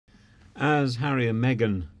As Harry and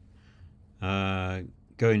Meghan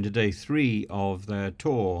go into day 3 of their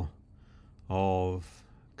tour of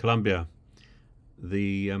Colombia,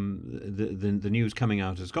 the news coming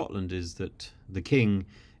out of Scotland is that the King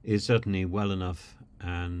is certainly well enough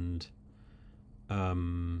and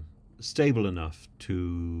stable enough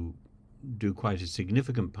to do quite a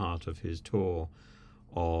significant part of his tour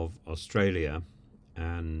of Australia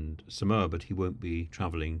and Samoa, but he won't be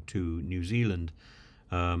travelling to New Zealand.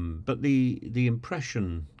 But the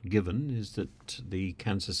impression given is that the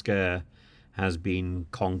cancer scare has been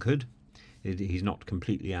conquered. He's not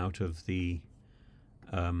completely out of the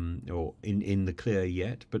or in the clear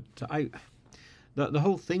yet. But the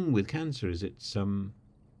whole thing with cancer is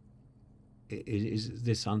is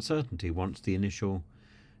this uncertainty. Once the initial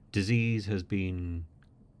disease has been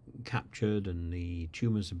captured and the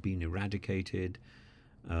tumours have been eradicated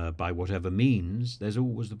by whatever means, there's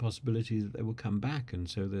always the possibility that they will come back, and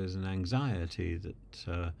so there's an anxiety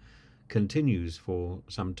that continues for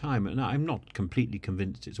some time. And I'm not completely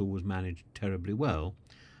convinced it's always managed terribly well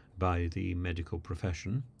by the medical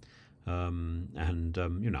profession.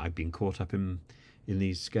 I've been caught up in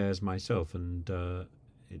these scares myself, and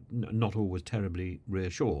not always terribly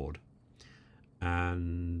reassured.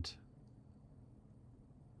 And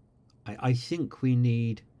I think we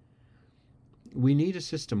need a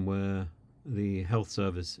system where the health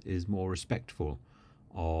service is more respectful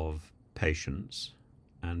of patients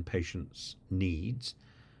and patients' needs,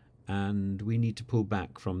 and we need to pull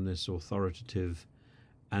back from this authoritative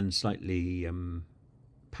and slightly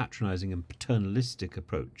patronising and paternalistic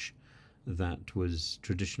approach that was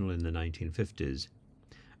traditional in the 1950s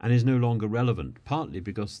and is no longer relevant, partly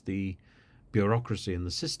because the bureaucracy in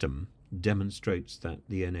the system demonstrates that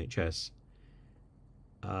the NHS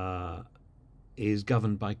is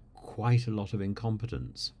governed by quite a lot of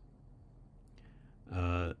incompetence,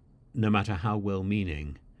 no matter how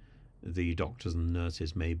well-meaning the doctors and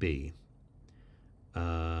nurses may be.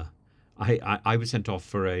 I was sent off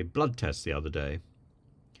for a blood test the other day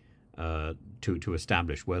to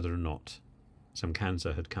establish whether or not some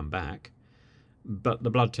cancer had come back, but the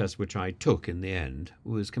blood test which I took in the end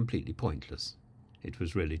was completely pointless. It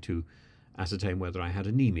was really to ascertain whether I had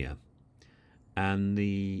anemia, and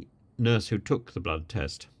the nurse who took the blood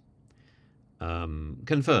test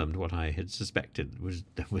confirmed what I had suspected was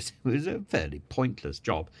a fairly pointless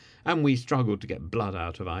job, and we struggled to get blood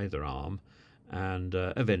out of either arm, and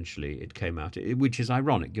eventually it came out, which is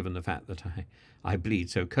ironic given the fact that I bleed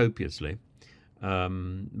so copiously.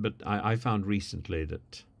 But I found recently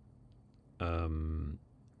that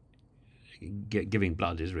giving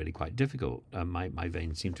blood is really quite difficult. My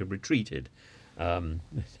veins seem to have retreated.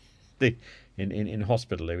 In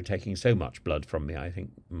hospital they were taking so much blood from me. I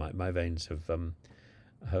think my veins have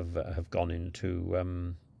gone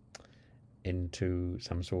into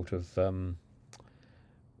some sort of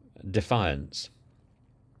defiance.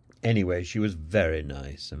 Anyway, she was very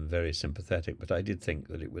nice and very sympathetic, but I did think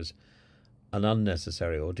that it was an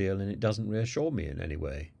unnecessary ordeal, and it doesn't reassure me in any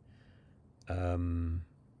way. And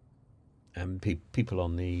people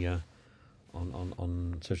on the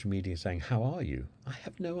on social media saying, "How are you?" I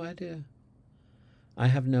have no idea. I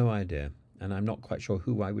have no idea, and I'm not quite sure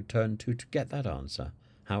who I would turn to get that answer.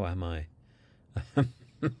 How am I?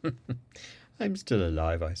 I'm still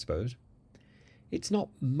alive, I suppose. It's not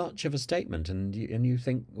much of a statement, and you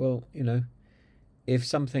think, well, if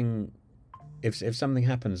something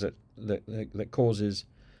happens that causes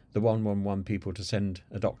the 111 people to send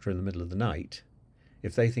a doctor in the middle of the night,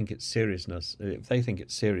 if they think it's serious enough,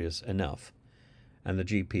 and the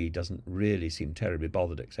GP doesn't really seem terribly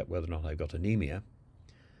bothered except whether or not I've got anemia,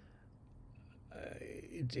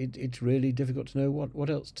 it's really difficult to know what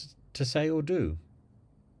else to say or do.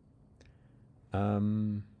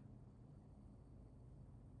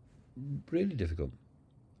 Really difficult.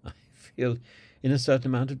 I feel in a certain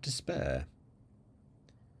amount of despair,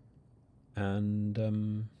 and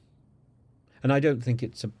I don't think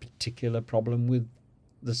it's a particular problem with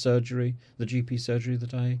the GP surgery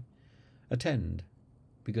that I attend,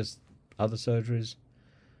 because other surgeries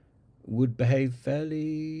would behave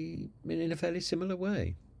in a fairly similar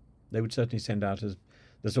way. They would certainly send out as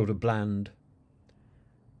the sort of bland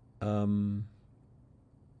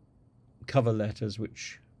cover letters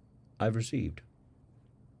which I've received,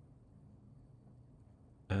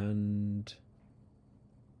 and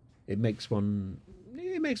it makes one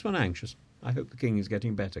anxious. I hope the King is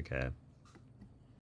getting better care.